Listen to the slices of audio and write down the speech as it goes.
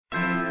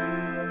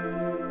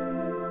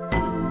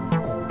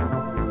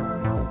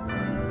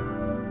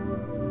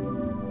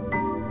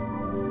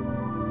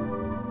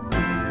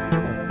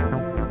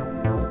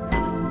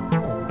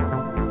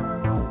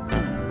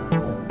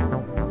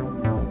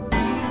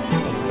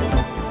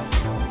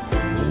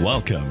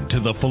Welcome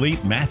to the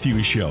Philippe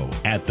Matthews Show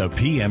at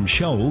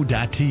thepmshow.tv.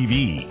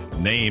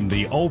 Named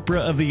the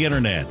Oprah of the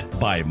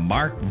Internet by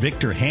Mark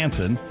Victor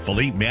Hansen,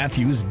 Philippe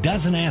Matthews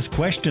doesn't ask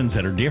questions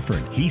that are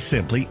different. He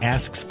simply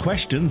asks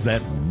questions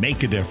that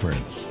make a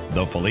difference.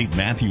 The Philippe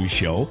Matthews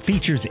Show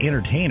features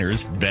entertainers,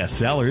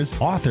 bestsellers,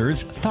 authors,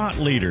 thought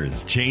leaders,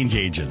 change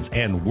agents,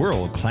 and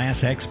world-class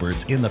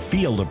experts in the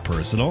field of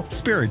personal,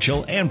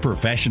 spiritual, and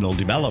professional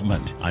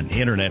development. An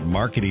internet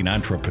marketing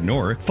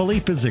entrepreneur,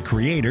 Philippe is the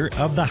creator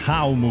of the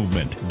How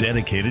movement,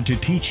 dedicated to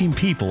teaching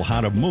people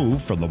how to move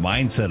from the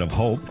mindset of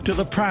hope to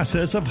the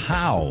process of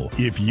how.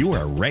 If you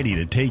are ready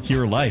to take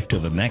your life to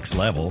the next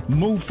level,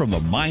 move from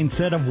the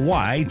mindset of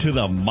why to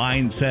the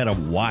mindset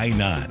of why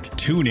not.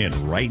 Tune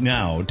in right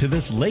now to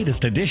this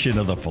latest edition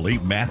of the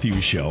Philippe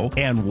Matthews Show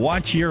and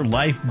watch your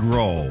life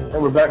grow.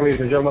 And we're back, ladies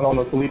and gentlemen, on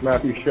the Philippe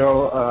Matthews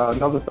Show.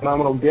 Another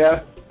phenomenal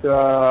guest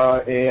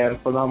and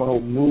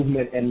phenomenal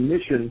movement and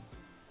mission.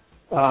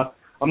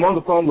 I'm on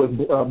the phone with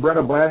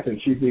Bretta Blanton.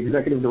 She's the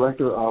executive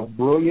director of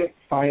Brilliant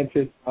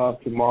Scientists of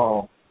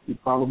Tomorrow. You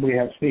probably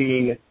have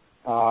seen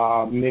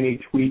many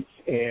tweets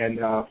and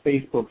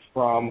Facebooks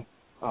from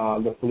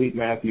the Philippe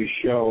Matthews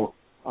Show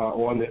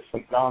on this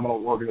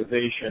phenomenal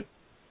organization.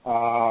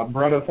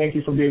 Bretta, thank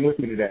you for being with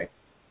me today.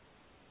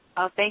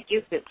 Thank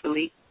you,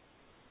 Philippe.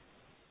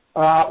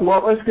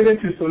 Well, let's get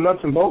into some nuts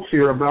and bolts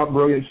here about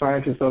Brilliant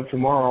Scientists of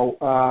Tomorrow.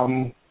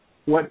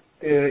 What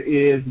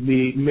is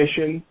the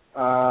mission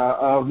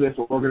of this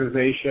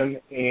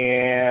organization,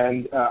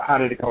 and how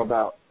did it come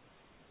about?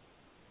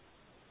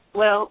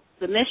 Well,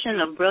 the mission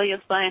of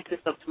Brilliant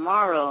Scientists of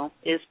Tomorrow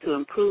is to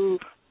improve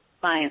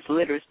science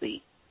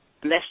literacy.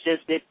 And that's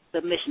just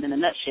the mission in a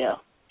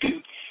nutshell.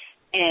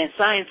 And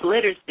science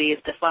literacy is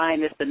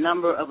defined as the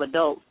number of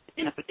adults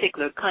in a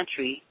particular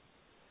country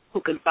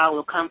who can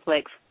follow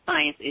complex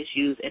science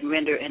issues and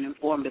render an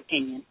informed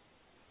opinion.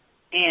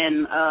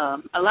 And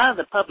a lot of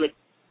the public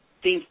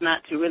seems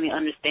not to really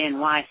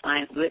understand why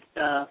science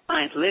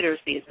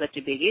literacy is such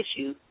a big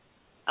issue,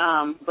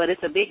 but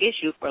it's a big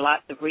issue for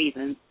lots of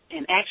reasons,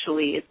 and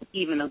actually it's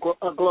even a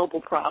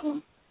global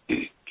problem.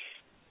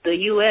 The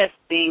U.S.,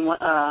 being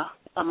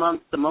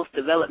amongst the most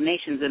developed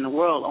nations in the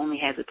world, only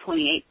has a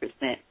 28%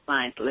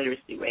 science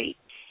literacy rate.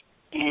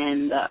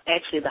 And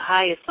actually the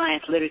highest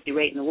science literacy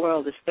rate in the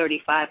world is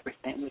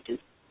 35%, which is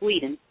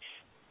Sweden.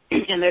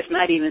 And there's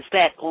not even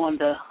that on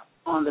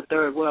the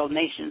third world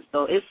nations.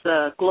 So it's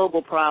a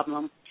global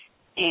problem,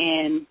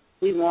 and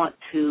we want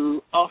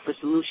to offer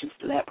solutions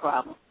to that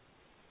problem.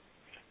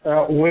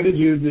 When did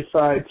you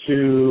decide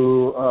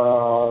to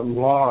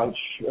launch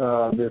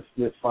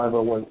this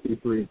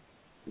 501c3,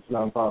 this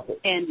nonprofit?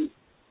 And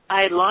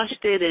I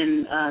launched it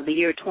in the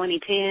year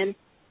 2010,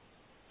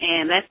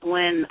 and that's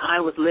when I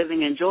was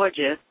living in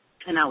Georgia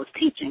and I was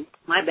teaching.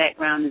 My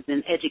background is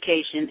in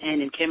education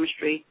and in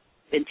chemistry.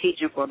 Been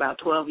teaching for about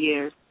 12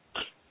 years.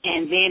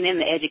 And then in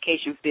the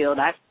education field,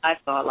 I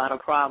saw a lot of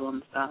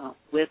problems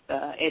with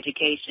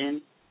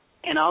education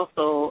and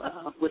also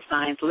with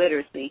science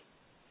literacy.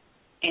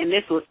 And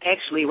this was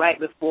actually right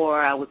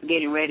before I was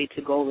getting ready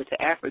to go over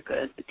to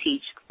Africa to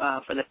teach.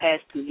 For the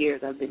past 2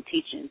 years, I've been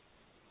teaching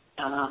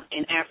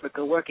in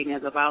Africa, working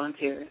as a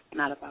volunteer,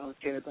 not a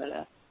volunteer, but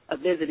a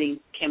visiting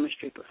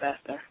chemistry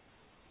professor.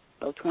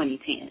 So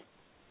 2010.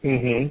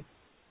 Mm-hmm.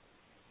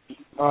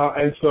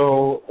 And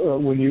so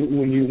when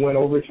you went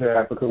over to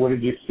Africa, what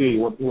did you see?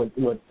 What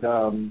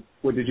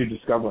did you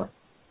discover?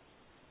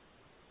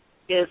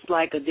 It's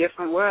like a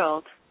different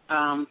world.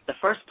 The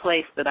first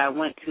place that I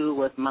went to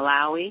was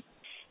Malawi.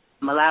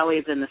 Malawi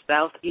is in the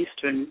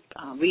southeastern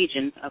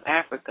region of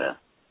Africa.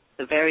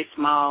 It's a very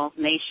small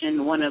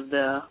nation, one of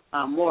the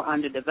more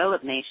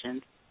underdeveloped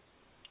nations.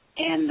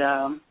 And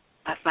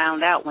I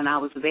found out when I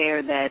was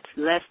there that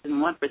less than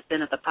 1%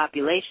 of the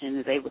population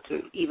is able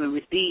to even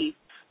receive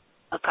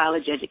a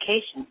college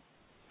education.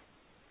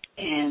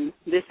 And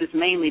this is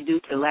mainly due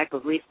to lack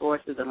of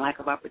resources and lack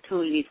of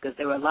opportunities, because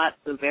there were lots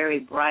of very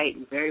bright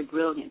and very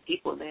brilliant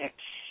people there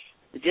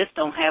that just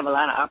don't have a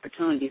lot of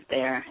opportunities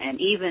there. And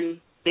even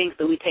things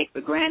that we take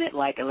for granted,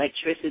 like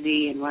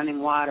electricity and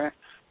running water,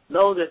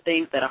 those are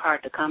things that are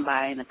hard to come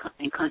by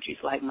in countries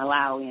like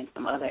Malawi and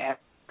some other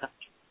African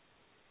countries.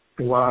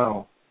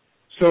 Wow.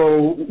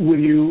 So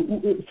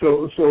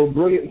so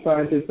Brilliant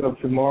Scientists of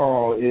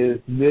Tomorrow,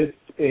 is this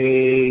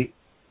a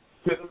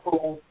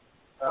physical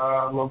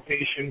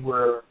location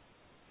where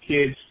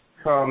kids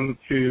come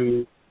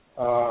to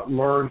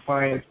learn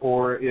science,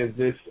 or is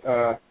this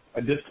a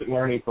distant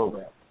learning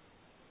program?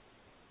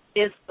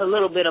 It's a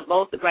little bit of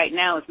both. Right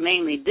now it's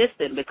mainly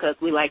distant because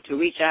we like to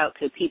reach out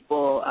to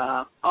people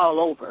all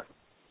over.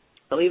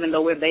 So even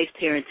though we're based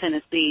here in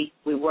Tennessee,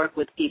 we work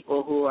with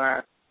people who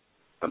are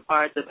from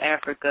parts of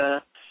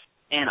Africa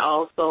and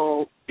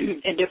also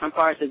in different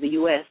parts of the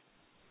U.S.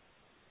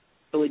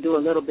 So we do a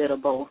little bit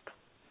of both.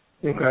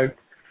 Okay.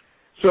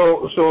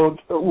 So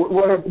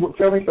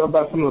tell me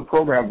about some of the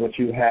programs that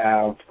you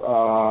have,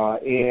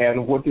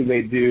 and what do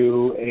they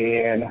do,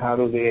 and how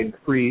do they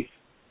increase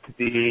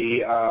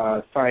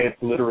the science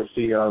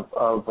literacy of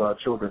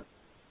children?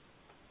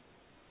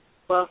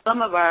 Well,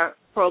 some of our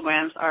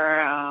programs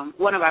are,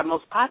 one of our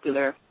most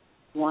popular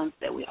ones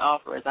that we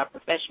offer is our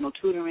professional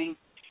tutoring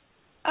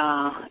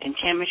in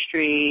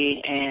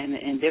chemistry and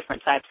in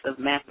different types of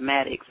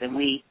mathematics. And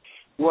we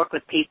work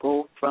with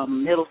people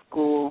from middle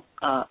school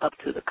up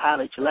to the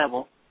college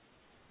level.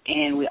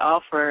 And we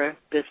offer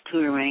this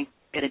tutoring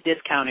at a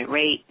discounted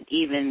rate,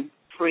 even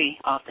free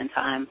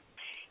oftentimes.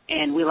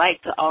 And we like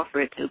to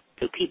offer it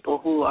to people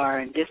who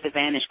are in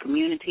disadvantaged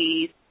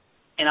communities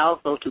and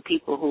also to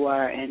people who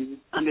are in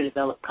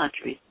underdeveloped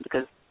countries,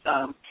 because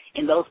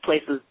in those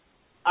places,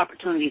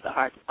 opportunities are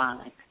hard to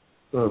find.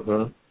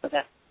 Mm-hmm. So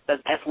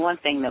that's one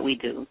thing that we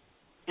do.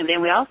 And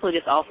then we also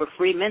just offer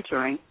free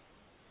mentoring.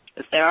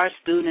 If there are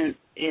students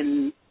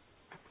in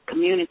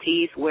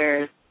communities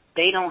where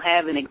they don't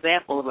have an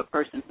example of a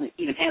person who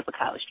even has a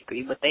college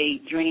degree, but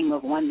they dream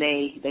of one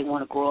day they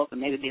want to grow up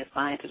and maybe be a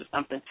scientist or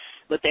something,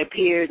 but their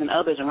peers and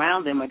others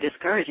around them are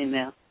discouraging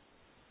them.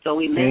 So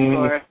we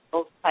mentor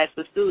those types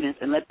of students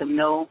and let them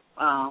know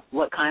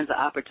what kinds of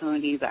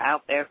opportunities are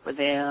out there for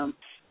them,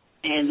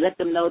 and let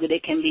them know that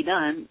it can be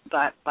done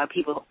by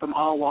people from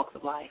all walks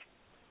of life.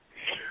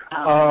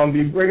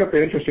 You bring up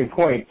an interesting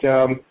point.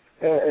 So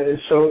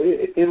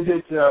is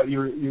it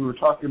you were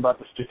talking about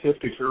the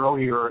statistics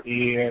earlier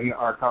in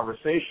our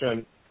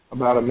conversation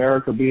about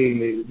America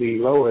being the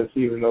lowest,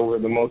 even though we're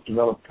the most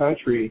developed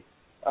country?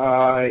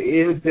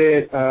 Is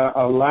it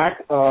a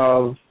lack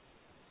of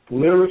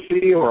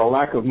literacy or a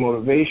lack of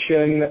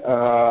motivation?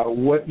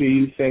 What do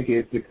you think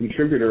is the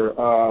contributor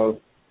of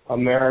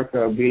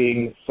America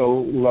being so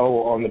low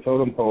on the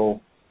totem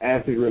pole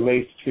as it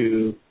relates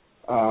to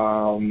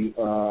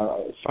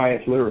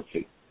science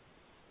literacy?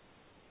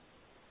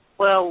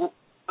 Well,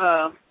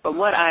 from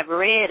what I've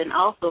read and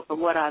also from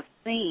what I've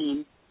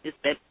seen is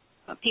that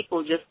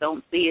people just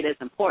don't see it as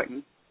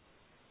important.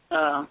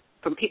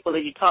 From people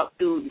that you talk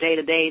to day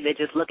to day, they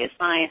just look at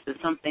science as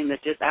something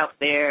that's just out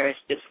there. It's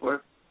just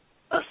for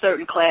a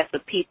certain class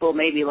of people,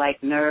 maybe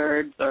like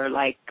nerds or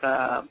like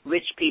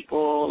rich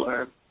people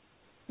or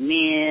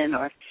men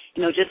or,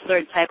 just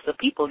certain types of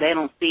people. They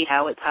don't see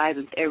how it ties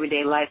into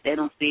everyday life. They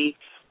don't see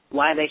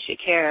why they should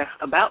care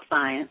about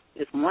science.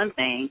 It's one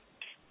thing.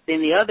 Then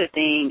the other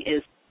thing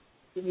is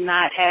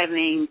not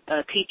having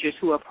teachers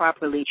who are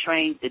properly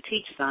trained to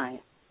teach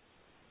science.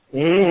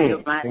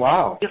 You'll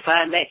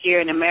find that here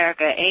in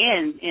America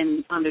and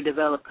in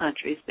underdeveloped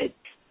countries that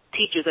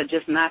teachers are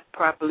just not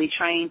properly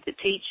trained to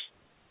teach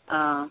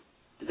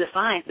the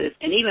sciences.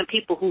 And even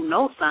people who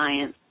know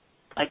science,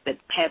 like that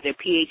have their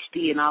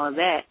PhD and all of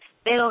that,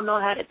 they don't know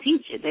how to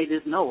teach it. They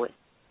just know it.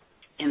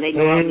 And they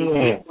know all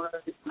these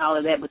words and all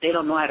of that, but they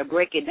don't know how to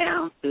break it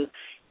down to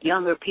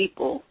younger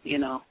people, So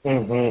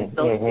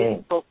it's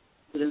difficult for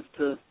students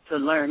to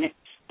learn it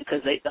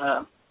because they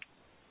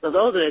so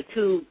those are the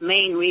two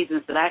main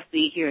reasons that I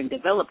see here in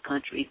developed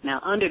countries. Now,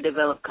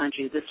 underdeveloped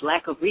countries, this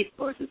lack of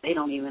resources, they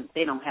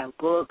don't have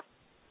books.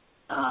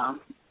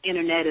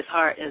 Internet is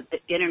hard.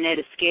 The internet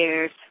is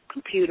scarce.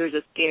 Computers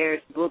are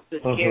scarce. Books are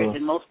scarce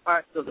in most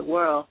parts of the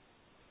world.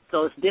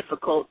 So it's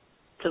difficult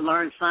to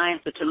learn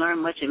science or to learn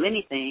much of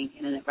anything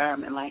in an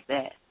environment like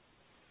that.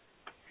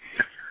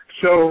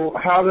 So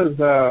how does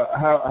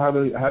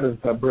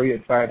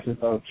Brilliant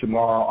Scientists of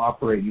Tomorrow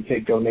operate? You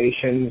take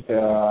donations.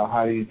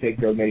 How do you take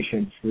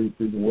donations through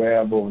the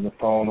web, over the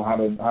phone?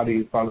 How do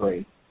you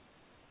fundraise?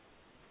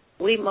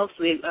 We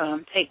mostly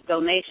take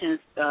donations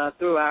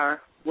through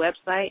our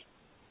website.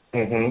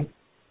 Mm-hmm.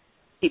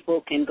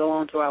 People can go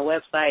onto our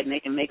website and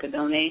they can make a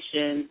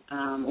donation.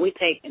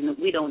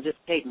 We don't just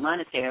take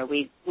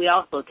monetary. We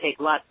also take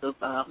lots of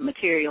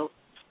materials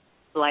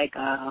like.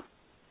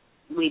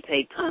 We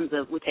take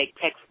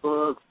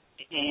textbooks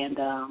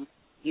and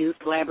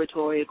used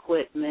laboratory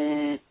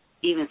equipment,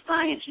 even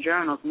science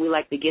journals. And we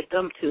like to get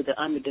them to the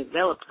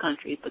underdeveloped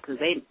countries because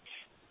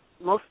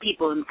most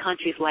people in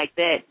countries like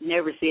that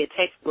never see a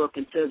textbook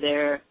until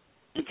they're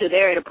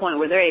at a point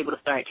where they're able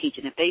to start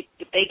teaching. If they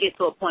get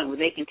to a point where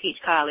they can teach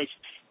college,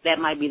 that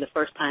might be the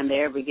first time they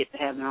ever get to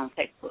have their own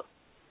textbook.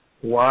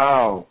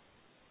 Wow,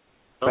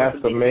 that's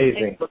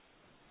amazing.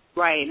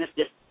 Right, and it's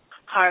just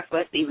hard for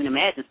us to even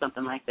imagine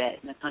something like that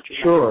in a country.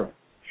 Sure.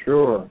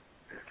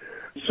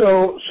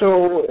 So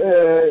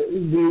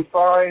do you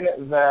find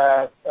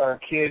that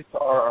kids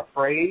are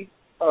afraid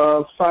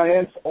of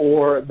science,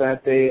 or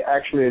that they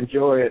actually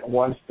enjoy it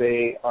once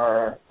they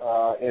are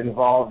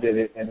involved in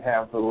it and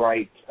have the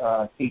right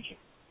teaching?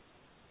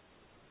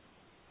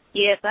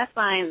 Yes, I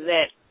find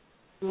that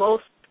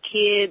most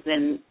kids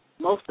and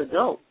most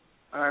adults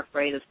are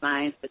afraid of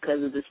science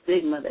because of the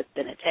stigma that's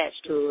been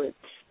attached to it.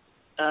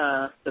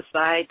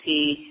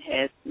 Society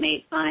has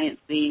made science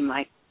seem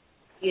like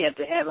you have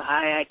to have a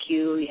high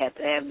IQ, you have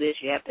to have this,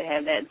 you have to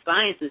have that. And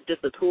science is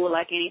just a tool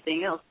like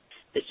anything else.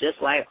 It's just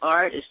like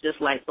art. It's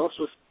just like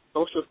social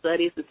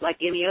studies. It's like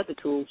any other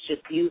tool. It's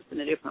just used in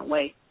a different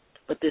way.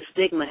 But this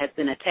stigma has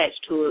been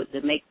attached to it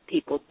that makes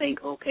people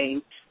think,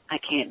 okay, I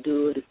can't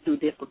do it. It's too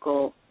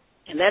difficult.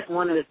 And that's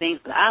one of the things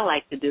that I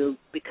like to do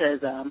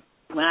because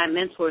when I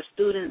mentor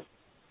students,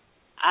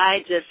 I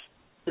just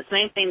the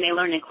same thing they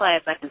learn in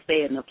class, I can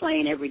say it in a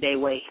plain, everyday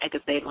way. I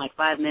can say it in like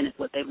 5 minutes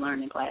what they've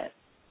learned in class.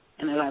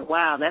 And they're like,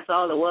 wow, that's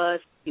all it was?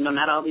 You know,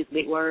 not all these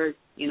big words,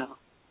 you know.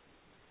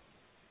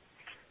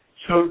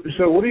 So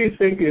what do you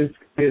think is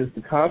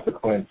the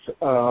consequence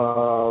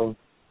of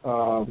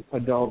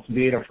adults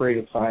being afraid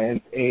of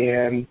science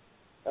and,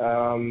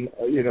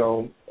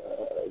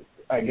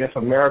 I guess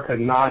America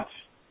not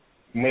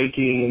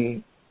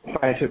making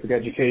scientific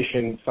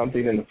education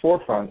something in the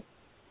forefront?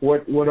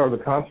 What are the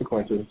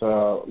consequences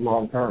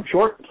long term,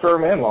 short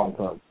term and long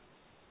term?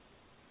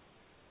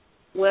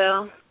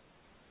 Well,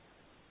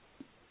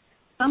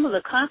 some of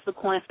the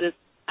consequences,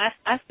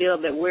 I feel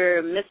that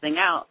we're missing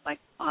out. Like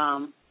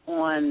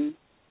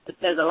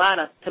there's a lot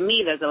of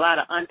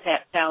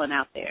untapped talent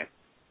out there.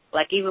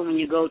 Like even when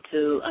you go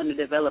to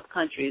underdeveloped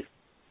countries,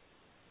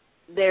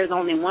 there's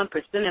only 1%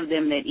 of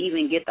them that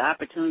even get the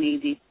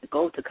opportunity to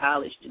go to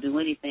college to do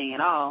anything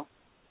at all.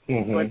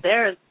 Mm-hmm. But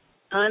there's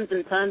tons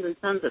and tons and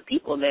tons of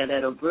people there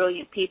that are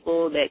brilliant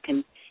people that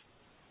can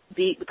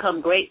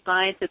become great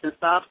scientists and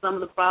solve some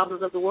of the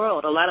problems of the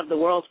world. A lot of the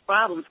world's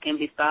problems can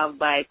be solved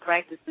by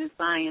practicing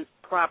science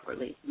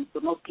properly.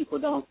 But most people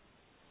are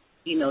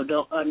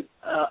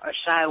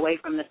shy away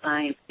from the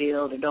science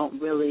field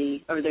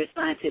or they're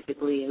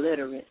scientifically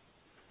illiterate.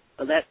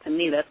 So to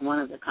me, that's one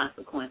of the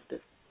consequences.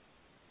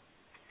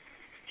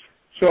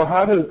 So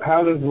how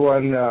does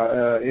one,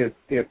 if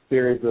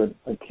there is a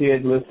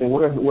kid listening,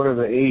 what are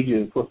the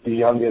ages? What's the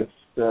youngest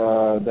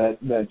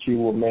that you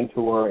will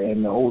mentor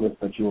and the oldest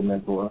that you will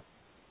mentor?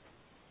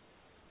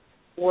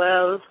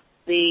 Well,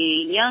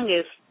 the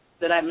youngest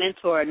that I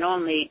mentor are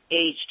normally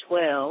age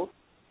 12,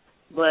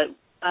 but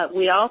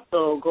we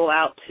also go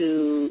out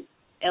to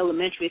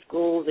elementary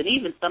schools and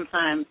even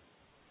sometimes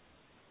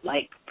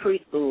like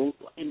preschool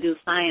and do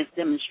science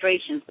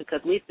demonstrations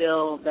because we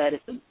feel that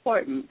it's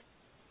important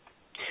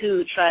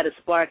to try to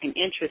spark an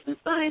interest in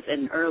science at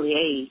an early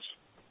age.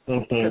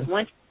 Mm-hmm. Because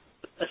once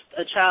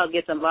a child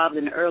gets involved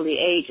in an early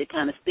age, it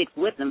kind of sticks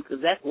with them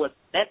because that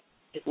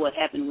is what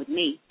happened with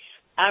me.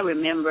 I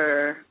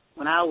remember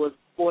when I was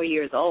 4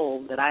 years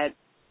old that I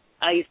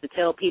used to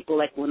tell people,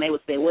 like when they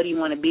would say, what do you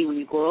want to be when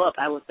you grow up?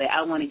 I would say,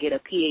 I want to get a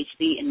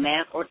PhD in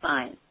math or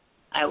science.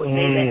 I would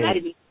say that.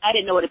 I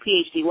didn't know what a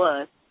PhD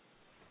was,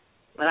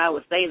 but I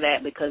would say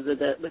that because of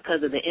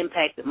the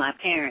impact that my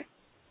parents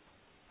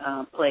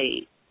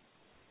played.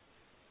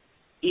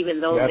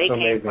 Even though they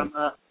came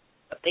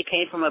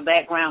from a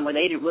background where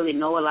they didn't really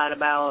know a lot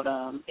about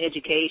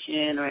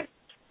education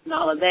and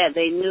all of that,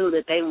 they knew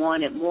that they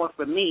wanted more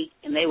from me,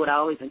 and they would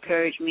always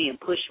encourage me and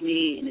push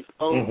me and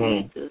expose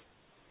me to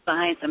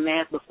science and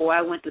math before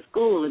I went to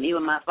school. And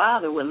even my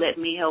father would let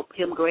me help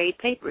him grade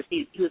papers.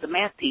 He was a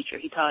math teacher.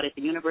 He taught at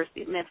the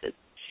University of Memphis.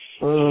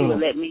 He would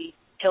let me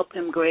help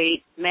him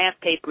grade math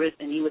papers,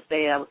 and he would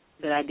say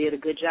that I did a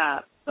good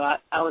job. So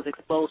I was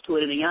exposed to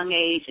it at a young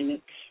age, and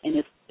it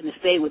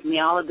stayed with me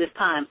all of this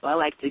time. So I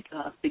like to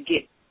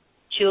get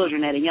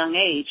children at a young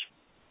age.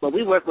 But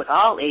we work with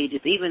all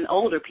ages, even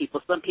older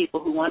people, some people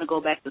who want to go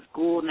back to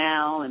school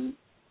now and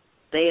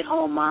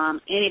stay-at-home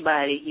moms,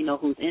 anybody,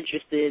 who's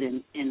interested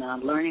in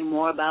learning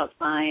more about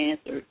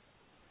science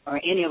or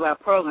any of our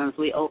programs,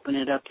 we open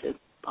it up to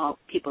all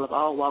people of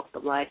all walks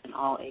of life and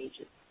all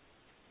ages.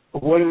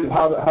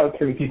 How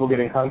can people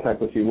get in contact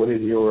with you? What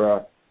is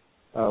your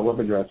web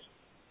address?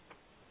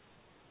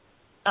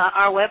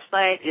 Our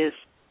website is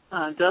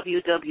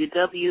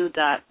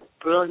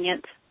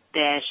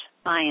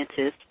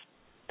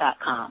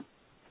www.brilliant-scientist.com.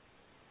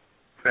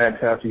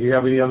 Fantastic. Do you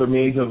have any other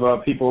means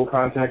of people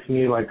contacting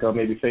you, like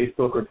maybe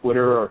Facebook or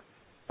Twitter or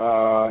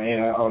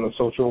on the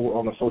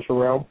social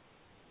realm?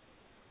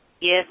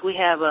 Yes, we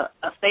have a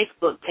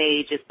Facebook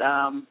page. It's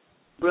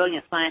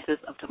Brilliant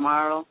Scientists of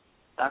Tomorrow,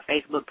 our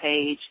Facebook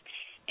page,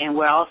 and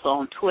we're also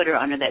on Twitter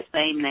under that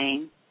same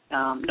name.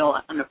 On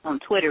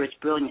Twitter it's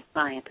Brilliant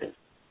Scientists.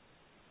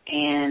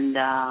 And,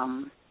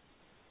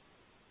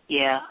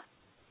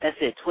 that's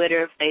it,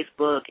 Twitter,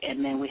 Facebook,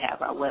 and then we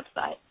have our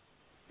website.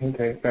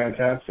 Okay,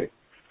 fantastic.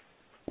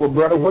 Well,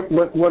 Bretta,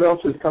 what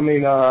else is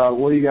coming,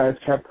 what do you guys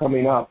have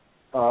coming up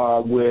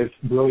with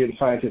Brilliant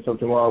Scientists of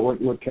Tomorrow?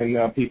 What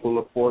can people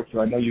look forward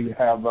to? I know you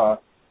have a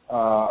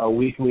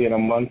weekly and a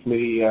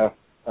monthly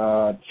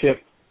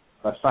tip,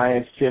 a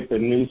science tip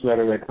and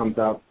newsletter that comes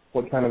out.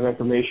 What kind of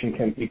information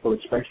can people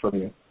expect from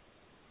you?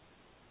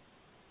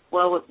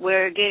 Well,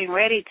 we're getting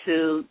ready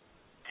to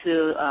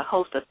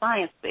host a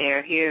science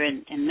fair here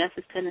in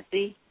Memphis,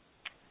 Tennessee,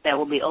 that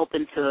will be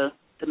open to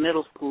the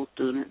middle school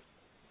students.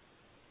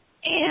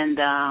 And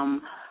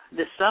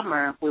this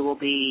summer we'll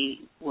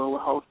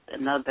host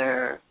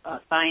another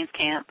science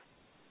camp,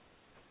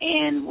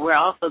 and we're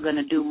also going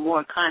to do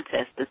more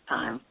contests this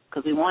time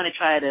because we want to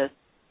try to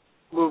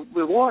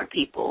reward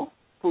people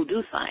who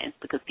do science,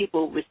 because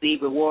people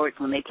receive rewards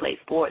when they play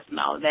sports and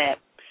all of that.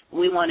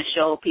 We want to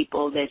show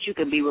people that you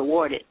can be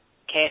rewarded,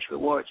 cash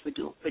rewards for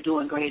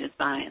doing great in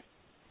science.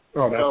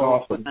 Oh, that's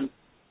awesome.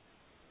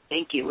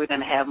 Thank you. We're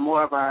going to have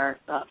more of our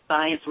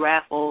science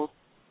raffles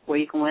where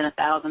you can win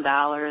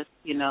 $1,000,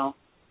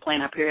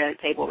 playing our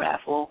periodic table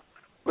raffle.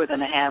 we're going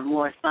to have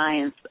more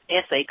science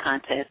essay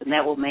contests, and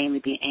that will mainly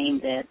be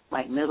aimed at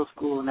like middle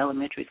school and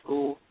elementary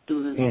school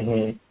students.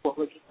 Mm-hmm.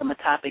 We'll give them a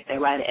topic, they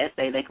write an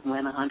essay, they can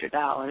win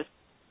 $100.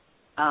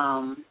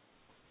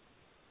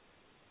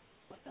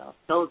 What else?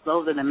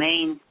 Those are the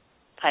main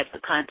types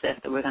of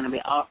contests that we're going to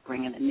be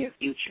offering in the near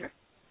future.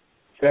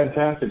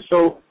 Fantastic.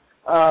 So,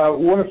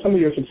 what are some of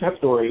your success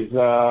stories?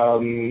 How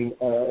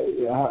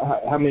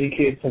many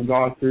kids have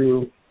gone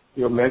through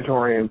your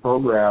mentoring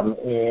program,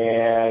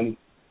 and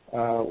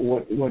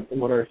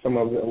what are some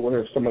of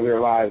their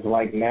lives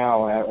like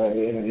now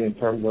in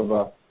terms of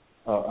a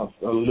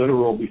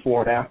literal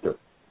before and after?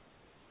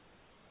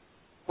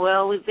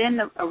 Well, we've been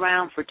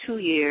around for 2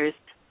 years,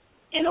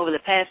 and over the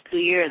past 2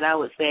 years, I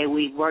would say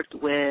we've worked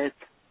with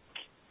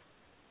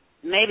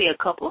maybe a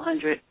couple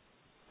hundred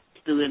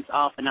students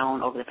off and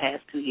on over the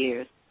past 2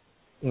 years.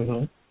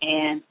 Mm-hmm.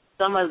 And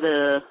some of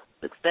the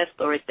success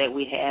stories that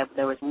we have,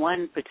 there was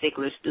one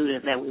particular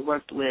student that we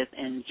worked with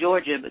in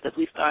Georgia, because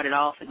we started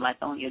off in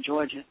Lithonia,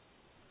 Georgia,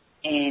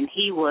 and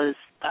he was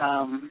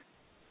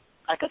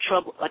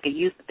like a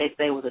youth that they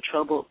say was a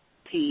troubled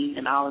teen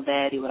and all of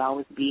that. He would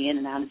always be in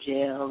and out of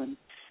jail and,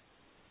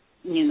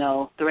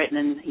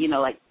 threatening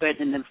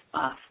to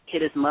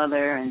hit his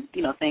mother and,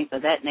 things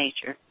of that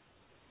nature.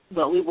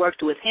 But we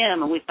worked with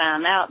him, and we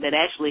found out that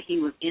actually he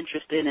was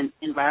interested in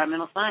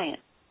environmental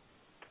science.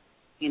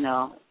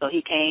 So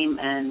he came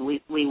and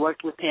we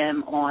worked with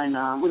him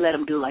on, we let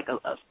him do like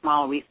a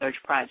small research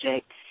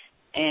project,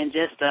 and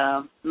just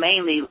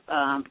mainly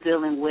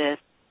dealing with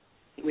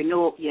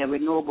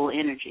renewable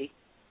energy.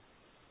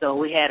 So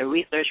we had a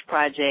research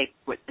project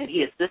that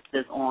he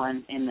assisted us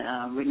on in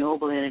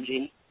renewable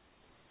energy,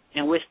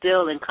 and we're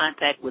still in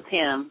contact with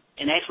him,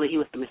 and actually he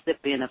was the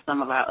recipient of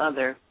some of our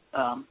other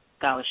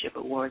scholarship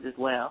awards as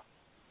well.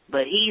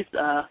 But he's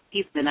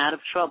been out of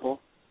trouble.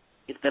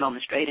 He's been on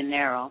the straight and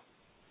narrow,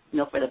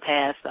 for the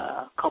past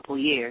couple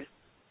years.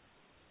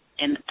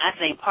 And I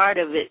think part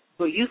of it,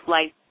 for youth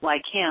like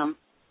him,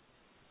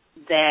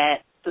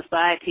 that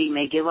society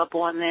may give up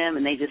on them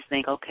and they just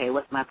think, okay,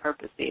 what's my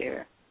purpose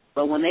here?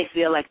 But when they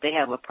feel like they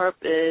have a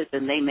purpose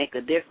and they make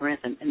a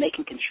difference and they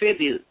can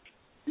contribute,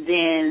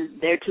 then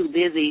they're too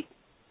busy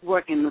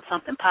working with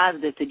something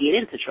positive to get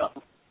into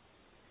trouble.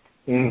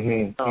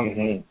 Mm-hmm. So,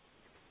 mm-hmm.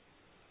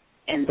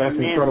 And That's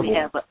then incredible. we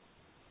have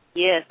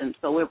yes, and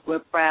so we're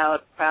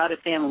proud of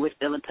him, and we're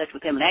still in touch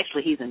with him. And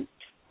actually, he's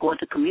going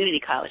to community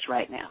college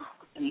right now,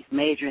 and he's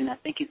majoring. I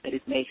think he said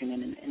he's majoring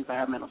in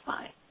environmental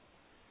science.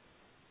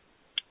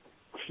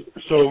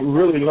 So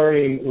really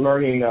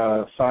learning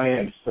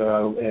science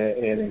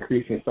and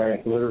increasing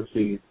science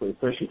literacy,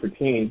 especially for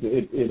teens,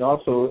 it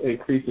also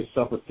increases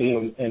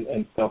self-esteem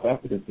and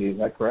self-efficacy. Is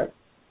that correct?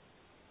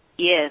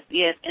 Yes.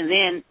 And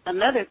then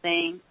another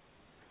thing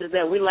is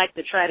that we like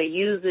to try to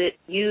use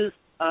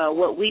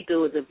what we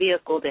do as a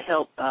vehicle to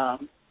help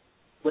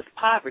with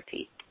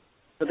poverty.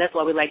 So that's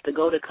why we like to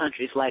go to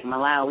countries like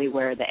Malawi,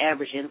 where the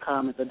average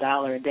income is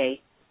 $1 a day.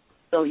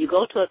 So you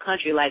go to a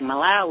country like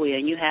Malawi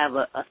and you have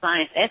a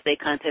science essay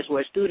contest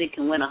where a student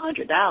can win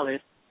 $100.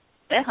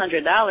 That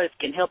 $100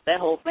 can help that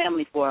whole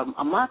family for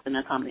a month in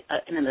an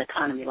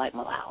economy like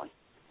Malawi.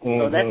 Mm-hmm.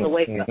 So that's a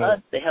way for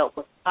us to help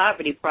with the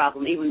poverty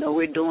problem, even though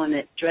we're doing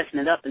it, dressing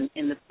it up in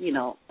the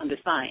under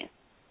science.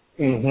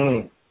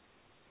 Mm-hmm.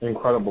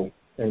 Incredible.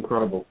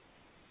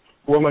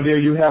 Well, my dear,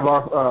 you have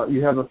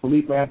the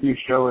Philippe Matthews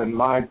Show and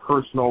my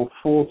personal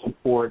full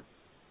support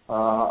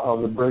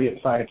of the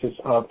Brilliant Scientists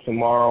of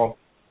Tomorrow.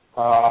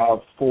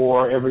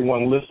 For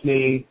everyone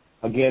listening,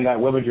 again, that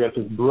web address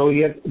is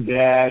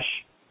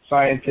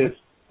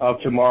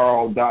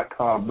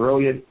brilliant-scientistsoftomorrow.com,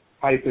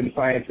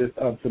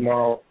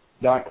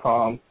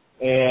 brilliant-scientistsoftomorrow.com.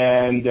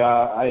 And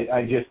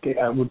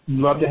I would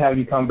love to have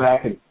you come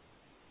back and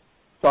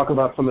talk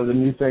about some of the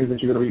new things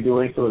that you're going to be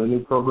doing, some of the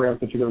new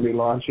programs that you're going to be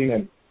launching,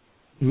 and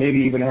maybe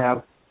even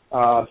have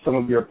some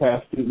of your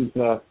past students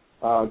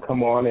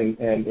come on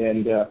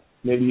and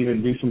maybe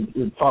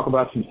even talk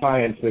about some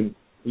science and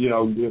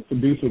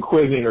do some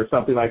quizzing or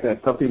something like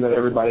that, something that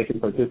everybody can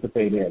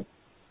participate in.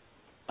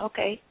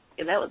 Okay,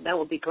 that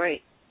would be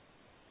great.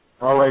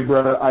 All right,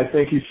 brother. I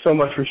thank you so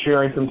much for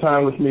sharing some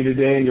time with me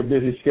today in your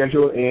busy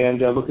schedule,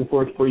 and looking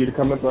forward for you to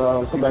come back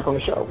on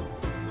the show.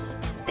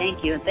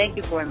 Thank you, and thank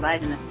you for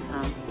inviting us to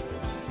come.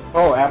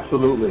 Oh,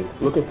 absolutely.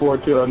 Looking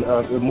forward to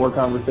more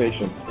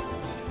conversation.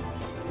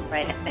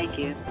 Right, thank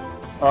you.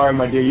 All right,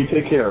 my dear. You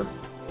take care.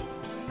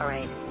 All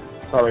right.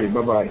 All right,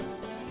 bye-bye.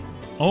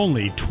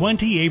 Only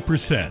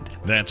 28%.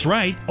 That's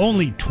right,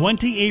 only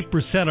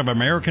 28% of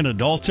American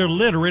adults are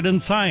literate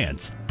in science.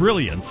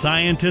 Brilliant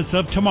Scientists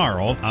of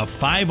Tomorrow, a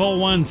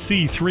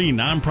 501c3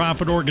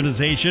 nonprofit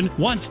organization,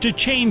 wants to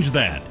change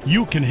that.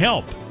 You can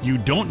help. You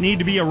don't need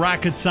to be a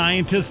rocket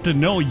scientist to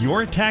know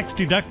your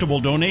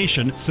tax-deductible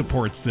donation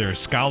supports their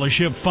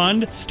scholarship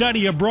fund,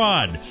 study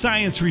abroad,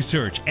 science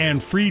research,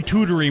 and free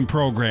tutoring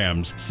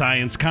programs,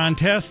 science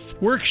contests,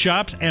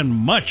 workshops, and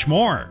much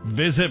more.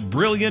 Visit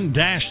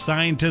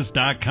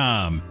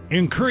brilliant-scientist.com,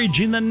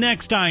 encouraging the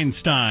next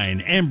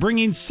Einstein and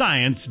bringing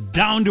science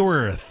down to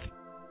earth.